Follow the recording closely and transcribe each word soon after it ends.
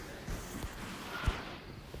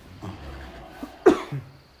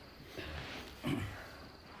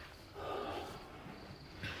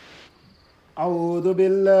أعوذ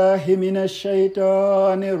بالله من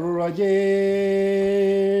الشيطان الرجيم.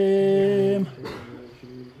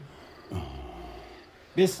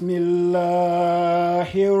 بسم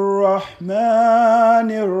الله الرحمن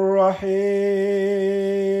الرحيم.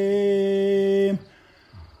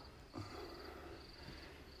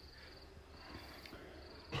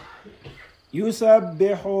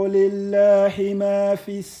 يسبح لله ما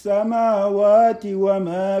في السماوات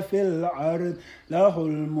وما في الأرض له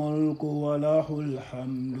الملك وله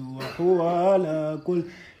الحمد وهو على كل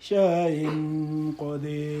شيء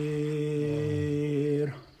قدير.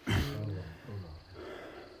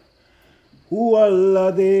 هو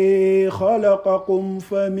الذي خلقكم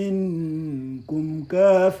فمنكم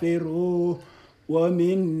كافر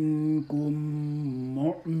ومنكم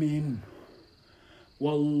مؤمن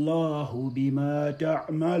والله بما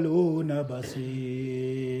تعملون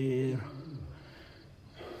بصير.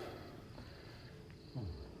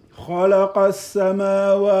 خلق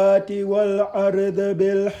السماوات والأرض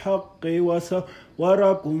بالحق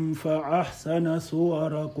وصوركم فأحسن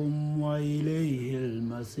صوركم وإليه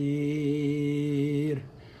المصير.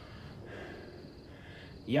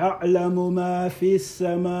 يعلم ما في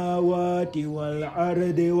السماوات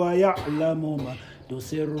والأرض ويعلم ما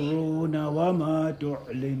تسرون وما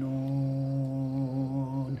تعلنون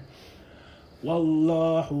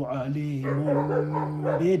والله عليم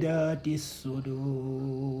بذات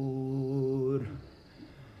الصدور.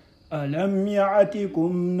 ألم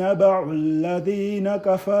يأتكم نبأ الذين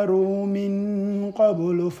كفروا من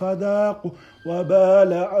قبل فذاقوا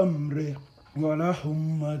وبال أمره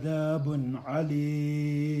ولهم عذاب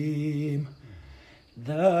عليم.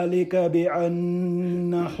 ذلك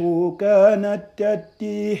بأنه كانت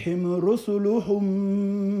تأتيهم رسلهم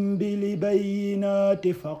بالبينات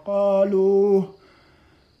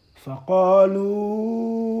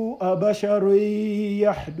فقالوا أبشر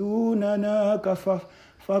يهدوننا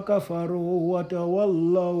فكفروا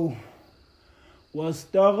وتولوا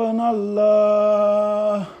واستغنى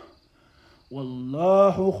الله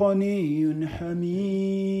والله غني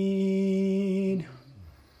حميد.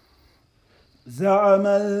 زعم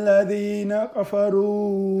الذين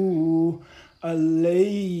كفروا أن لن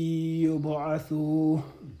يبعثوا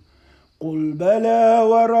قل بلى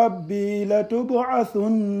وربي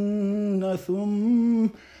لتبعثن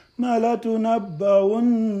ثم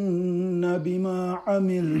لتنبؤن بما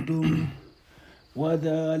عملتم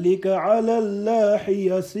وذلك على الله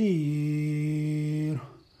يسير.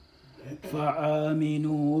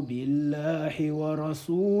 فآمنوا بالله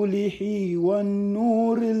ورسوله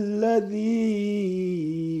والنور الذي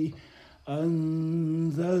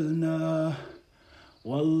أنزلناه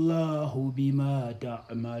والله بما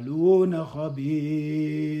تعملون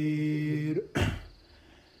خبير.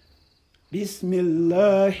 بسم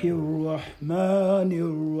الله الرحمن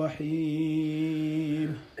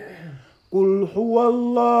الرحيم. قل هو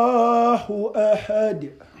الله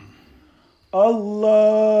أحد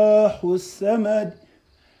الله الصمد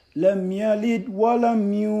لم يلد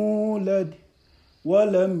ولم يولد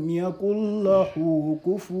ولم يكن له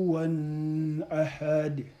كفوا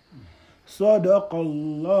أحد. صدق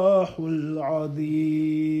الله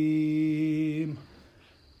العظيم.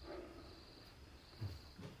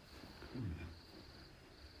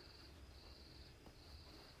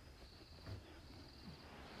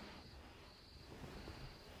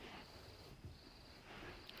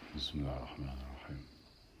 بسم الله الرحمن الرحيم.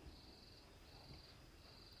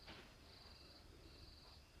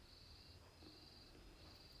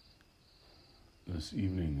 This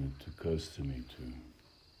evening it occurs to me to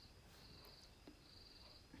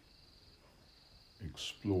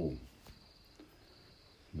explore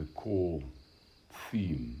the core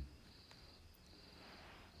theme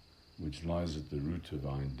which lies at the root of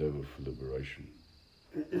our endeavor for liberation.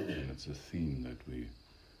 And it's a theme that we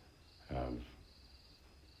have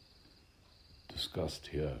discussed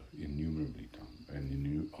here innumerably and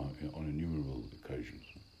on innumerable occasions.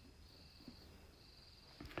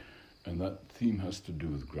 And that theme has to do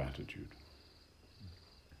with gratitude.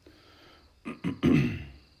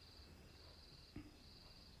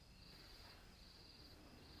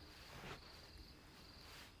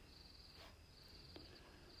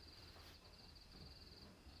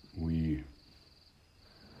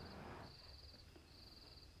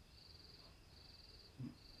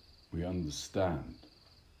 We understand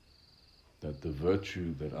that the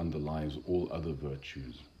virtue that underlies all other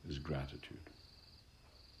virtues is gratitude.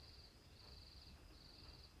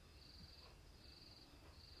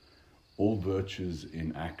 All virtues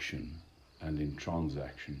in action and in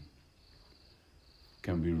transaction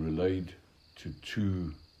can be relayed to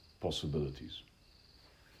two possibilities.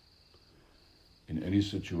 in any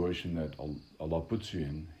situation that Allah puts you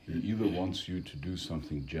in, He either wants you to do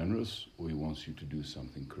something generous or He wants you to do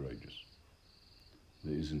something courageous.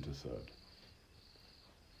 There isn't a third.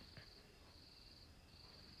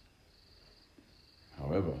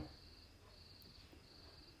 However,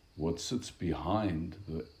 what sits behind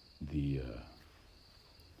the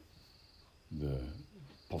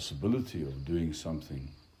possibility of doing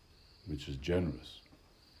something which is generous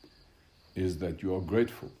is that you are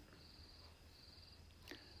grateful.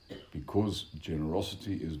 Because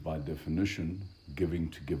generosity is by definition giving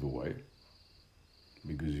to give away.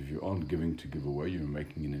 Because if you aren't giving to give away, you're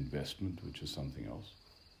making an investment, which is something else.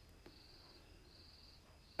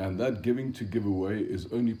 And that giving to give away is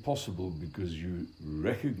only possible because you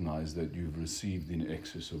recognize that you've received in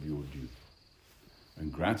excess of your due.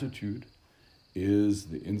 And gratitude is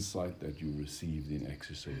the insight that you received in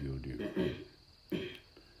excess of your due.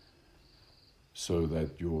 So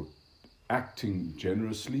that your acting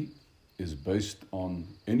generously is based on,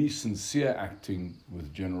 any sincere acting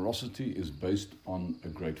with generosity is based on a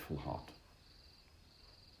grateful heart.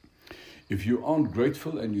 If you aren't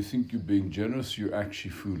grateful and you think you're being generous, you're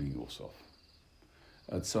actually fooling yourself.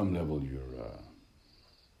 At some level,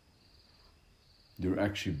 you're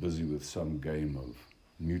actually busy with some game of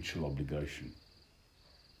mutual obligation.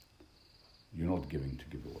 You're not giving to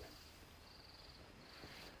give away.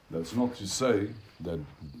 That's not to say that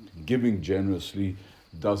giving generously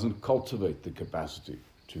doesn't cultivate the capacity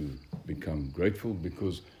to become grateful,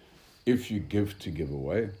 because if you give to give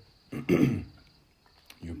away,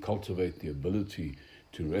 you cultivate the ability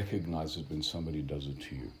to recognize it when somebody does it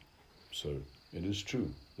to you. So it is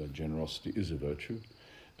true that generosity is a virtue,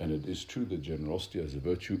 and it is true that generosity as a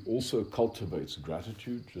virtue also cultivates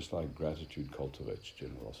gratitude, just like gratitude cultivates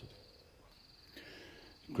generosity.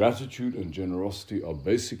 Gratitude and generosity are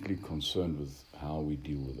basically concerned with how we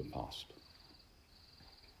deal with the past.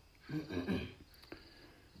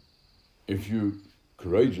 If you're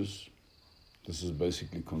courageous, this is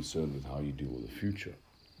basically concerned with how you deal with the future.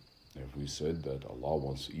 If we said that Allah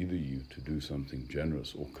wants either you to do something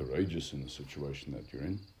generous or courageous in the situation that you're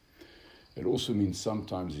in, it also means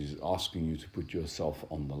sometimes He's asking you to put yourself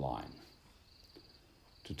on the line,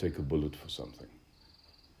 to take a bullet for something.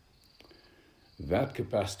 That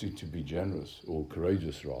capacity to be generous, or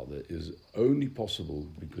courageous rather, is only possible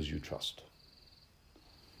because you trust.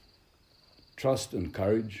 Trust and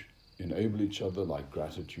courage enable each other like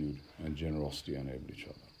gratitude and generosity enable each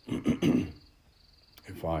other.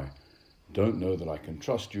 If I don't know that I can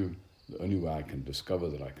trust you, the only way I can discover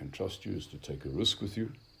that I can trust you is to take a risk with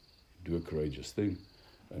you, do a courageous thing,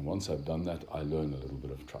 and once I've done that, I learn a little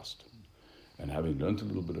bit of trust. And having learned a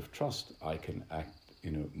little bit of trust, I can act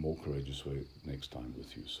in a more courageous way next time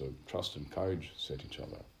with you. So trust and courage set each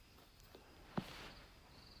other up.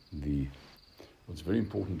 What's very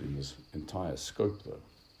important in this entire scope, though,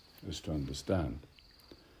 is to understand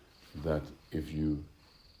that it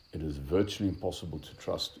is virtually impossible to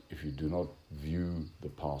trust if you do not view the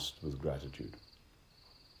past with gratitude.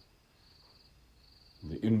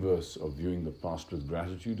 The inverse of viewing the past with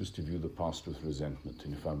gratitude is to view the past with resentment.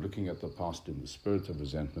 And if I'm looking at the past in the spirit of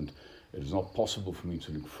resentment, it is not possible for me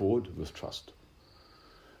to look forward with trust.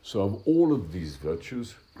 So of all of these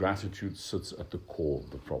virtues, gratitude sits at the core of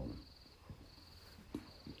the problem.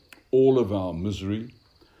 All of our misery,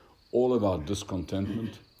 all of our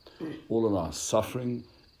discontentment, all of our suffering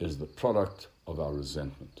is the product of our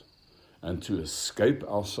resentment. And to escape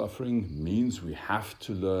our suffering means we have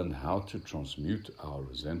to learn how to transmute our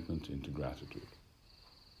resentment into gratitude.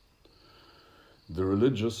 The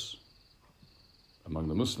religious, among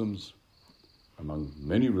the Muslims, among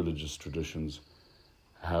many religious traditions,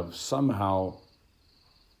 have somehow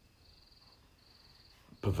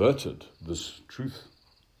perverted this truth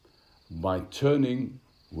by turning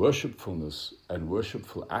worshipfulness and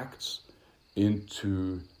worshipful acts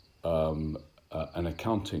into an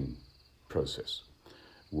accounting process,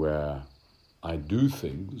 where I do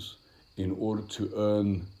things in order to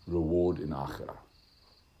earn reward in akhirah.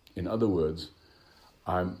 In other words,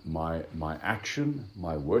 my action,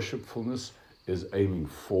 my worshipfulness is aiming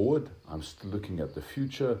forward. I'm still looking at the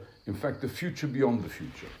future. In fact, the future beyond the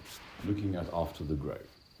future, looking at after the grave.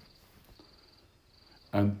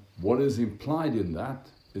 And what is implied in that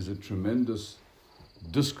is a tremendous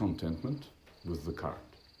discontentment with the current.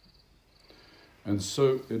 And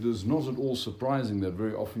so it is not at all surprising that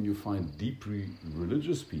very often you find deeply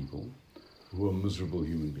religious people who are miserable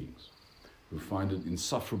human beings, who find it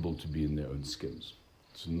insufferable to be in their own skins.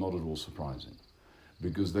 It's not at all surprising,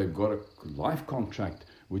 because they've got a life contract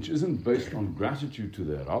which isn't based on gratitude to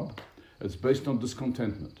their Rabb, it's based on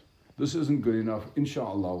discontentment. This isn't good enough.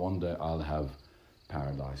 Inshallah, one day I'll have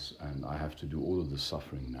paradise, and I have to do all of the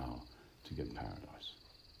suffering now to get paradise.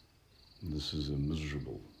 And this is a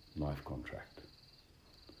miserable life contract.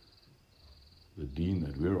 The deen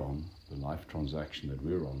that we're on, the life transaction that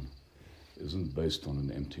we're on, isn't based on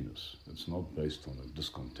an emptiness. It's not based on a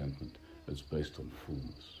discontentment. It's based on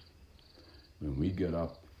fullness. When we get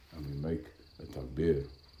up and we make a takbir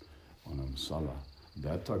on a musalla,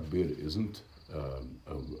 that takbir isn't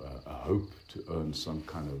a hope to earn some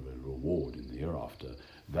kind of a reward in the hereafter.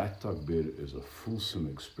 That takbir is a fulsome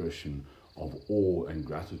expression of awe and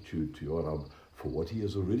gratitude to your Rabb for what He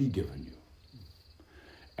has already given you.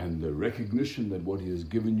 And the recognition that what He has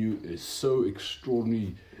given you is so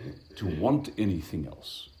extraordinary, to want anything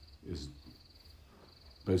else is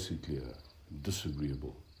basically a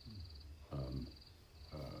disagreeable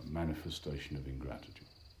manifestation of ingratitude.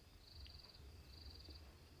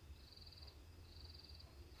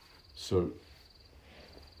 So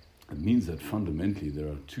it means that fundamentally there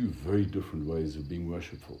are two very different ways of being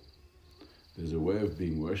worshipful. There's a way of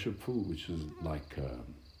being worshipful which is like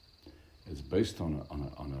it's based on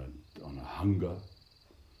a hunger,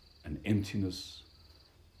 an emptiness.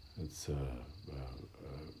 It's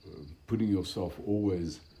putting yourself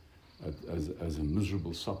always as a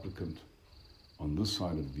miserable supplicant on this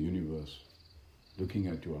side of the universe, looking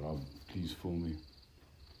at your Rabb, please fill me.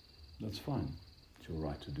 That's fine. It's your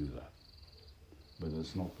right to do that. But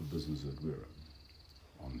that's not the business that we're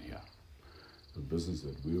on here. The business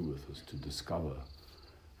that we're with is to discover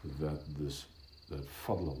that that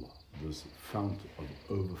Fadlallah, this fount of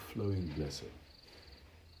overflowing blessing,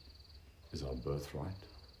 is our birthright,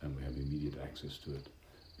 and we have immediate access to it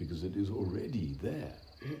because it is already there.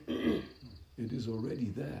 It is already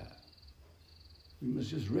there. We must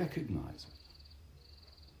just recognize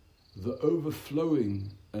it. The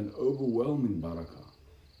overflowing and overwhelming barakah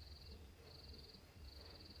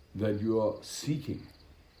that you are seeking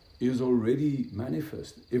is already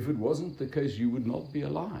manifest. If it wasn't the case, you would not be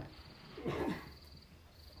alive.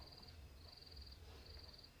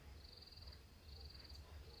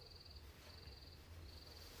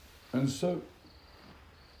 And so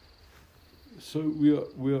we are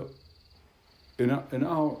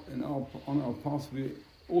on our path. We're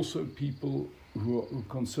also people who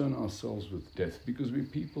concern ourselves with death, because we're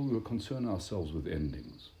people who concern ourselves with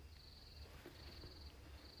endings.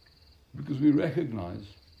 Because we recognize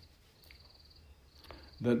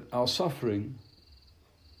that our suffering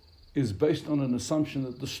is based on an assumption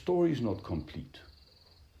that the story is not complete.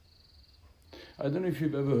 I don't know if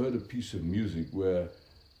you've ever heard a piece of music where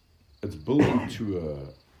it's building to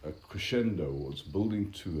a crescendo, or it's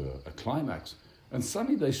building to a climax, and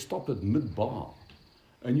suddenly they stop at mid-bar,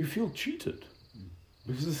 and you feel cheated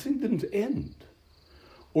because the thing didn't end.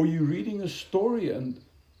 Or you're reading a story and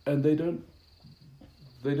they don't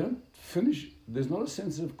finish. There's not a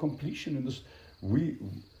sense of completion in this.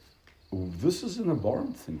 This is an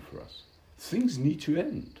abhorrent thing for us. Things need to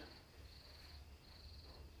end.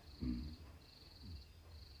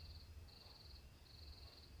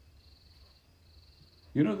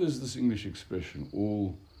 You know, there's this English expression,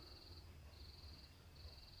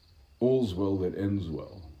 all's well that ends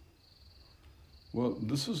well. Well,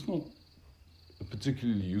 this is not a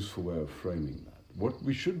particularly useful way of framing that. What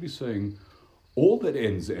we should be saying, all that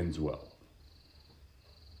ends well.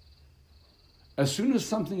 As soon as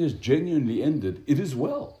something is genuinely ended, it is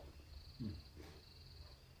well.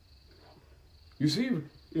 You see,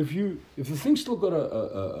 if the thing's still got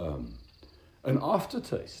an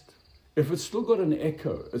aftertaste, if it's still got an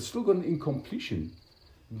echo, it's still got an incompletion,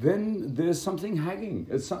 then there's something hanging.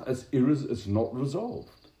 It's not resolved.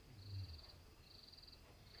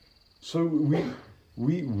 So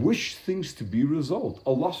we wish things to be resolved.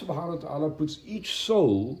 Allah subhanahu wa ta'ala puts each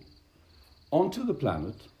soul onto the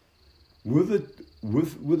planet with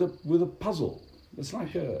a puzzle. It's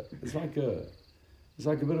like a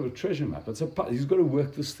bit of a treasure map. He's got to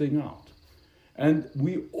work this thing out. And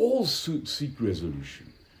we all seek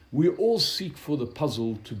resolution. We all seek for the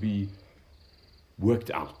puzzle to be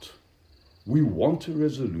worked out. We want a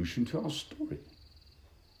resolution to our story.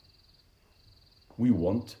 We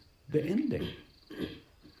want the ending.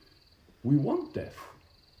 We want death,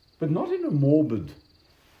 but not in a morbid,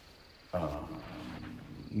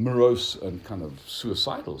 morose and kind of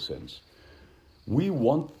suicidal sense. We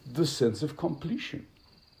want the sense of completion.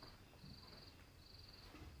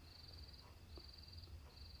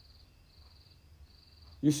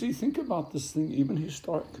 You see, think about this thing even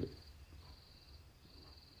historically.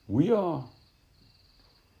 We are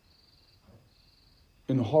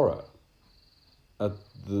in horror at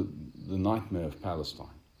the nightmare of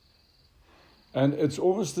Palestine. And it's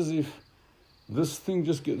almost as if this thing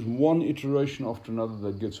just gets one iteration after another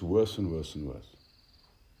that gets worse and worse and worse.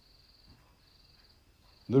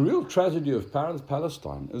 The real tragedy of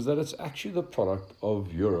Palestine is that it's actually the product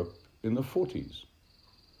of Europe in the 40s.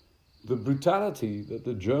 The brutality that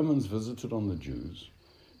the Germans visited on the Jews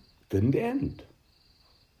didn't end.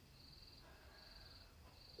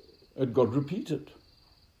 It got repeated.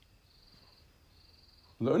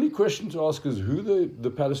 The only question to ask is who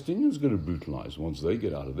the Palestinians are going to brutalize once they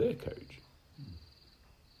get out of their cage.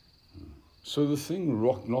 So the thing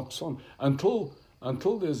knocks on until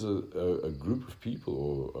there's a group of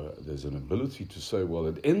people or there's an ability to say, well,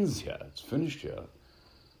 it ends here, it's finished here,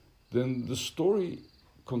 then the story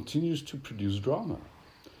continues to produce drama.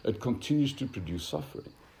 It continues to produce suffering.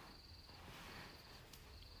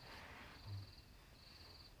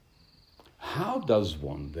 How does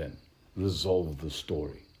one then resolve the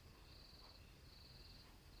story?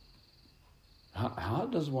 How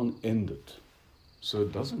does one end it so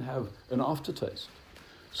it doesn't have an aftertaste?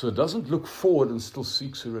 So it doesn't look forward and still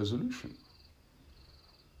seeks a resolution?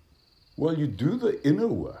 Well, you do the inner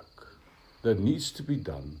work that needs to be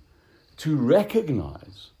done to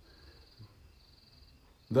recognize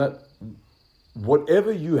that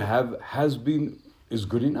whatever you have is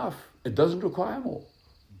good enough. It doesn't require more.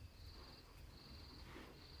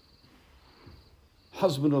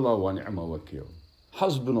 Hasbunallah wa ni'mal wakeel.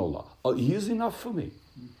 Hasbunallah. He is enough for me.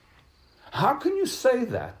 How can you say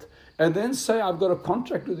that and then say I've got a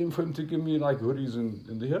contract with him for him to give me like hoodies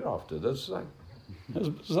in the hereafter? That's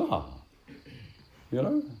bizarre. You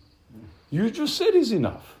know? You just said he's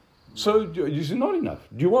enough. So he's not enough.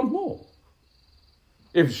 Do you want more?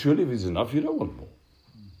 Surely if he's enough, you don't want more.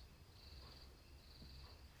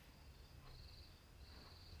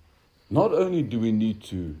 Not only do we need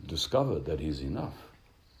to discover that he's enough,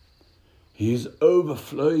 he is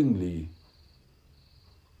overflowingly,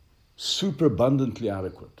 superabundantly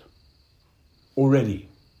adequate. Already.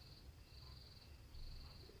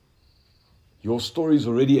 Your story's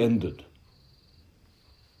already ended.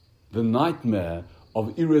 The nightmare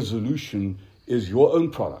of irresolution is your own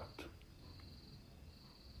product.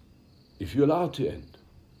 If you allow it to end.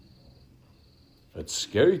 It's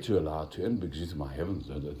scary to allow it to end because you say, my heavens,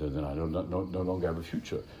 then I no longer have a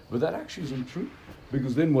future. But that actually isn't true.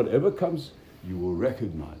 Because then whatever comes, you will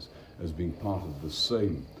recognize as being part of the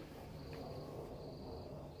same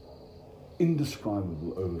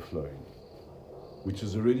indescribable overflowing, which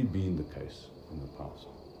has already been the case in the past.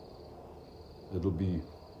 It'll be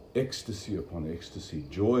ecstasy upon ecstasy,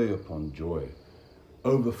 joy upon joy,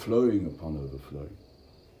 overflowing upon overflowing.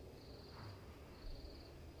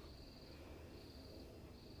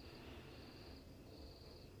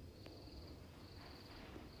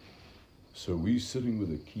 So we're sitting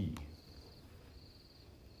with a key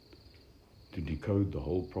to decode the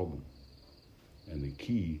whole problem. And the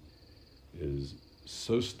key is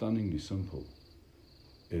so stunningly simple.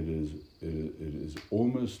 It is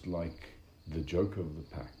almost like the joke of the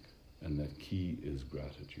pack. And that key is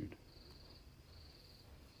gratitude.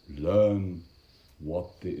 Learn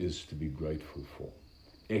what there is to be grateful for.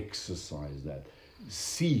 Exercise that.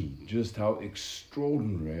 See just how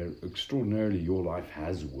extraordinarily your life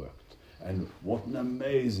has worked. And what an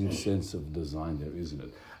amazing sense of design there is in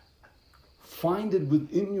it. Find it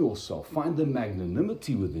within yourself. Find the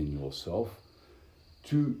magnanimity within yourself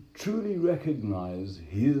to truly recognize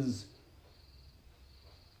his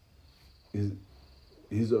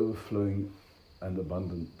overflowing and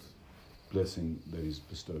abundant blessing that is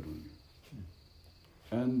bestowed on you.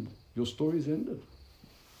 And your story's ended.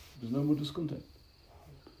 There's no more discontent.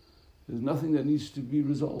 There's nothing that needs to be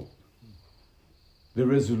resolved. The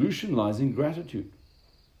resolution lies in gratitude.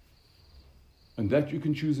 And that you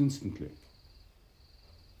can choose instantly.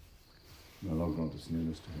 May Allah grant us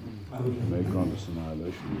nearness to Him. May grant us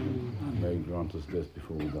annihilation. May grant us death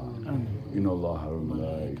before we die. Inna Allah wa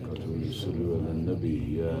malaikatahu yusallu ala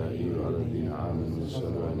nabi ya ayyuhalladhina amanu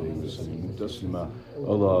sallu alayhi wa sallimu taslima.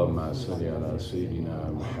 Allahumma salli ala sayyidina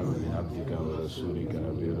Muhammadin abdika wa rasulika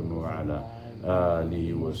nabiyina wa ala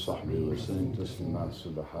آله وصحبه وسلم تسليما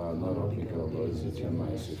سبحان ربك رب العزة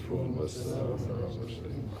عما يصفون والسلام على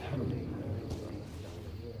المرسلين.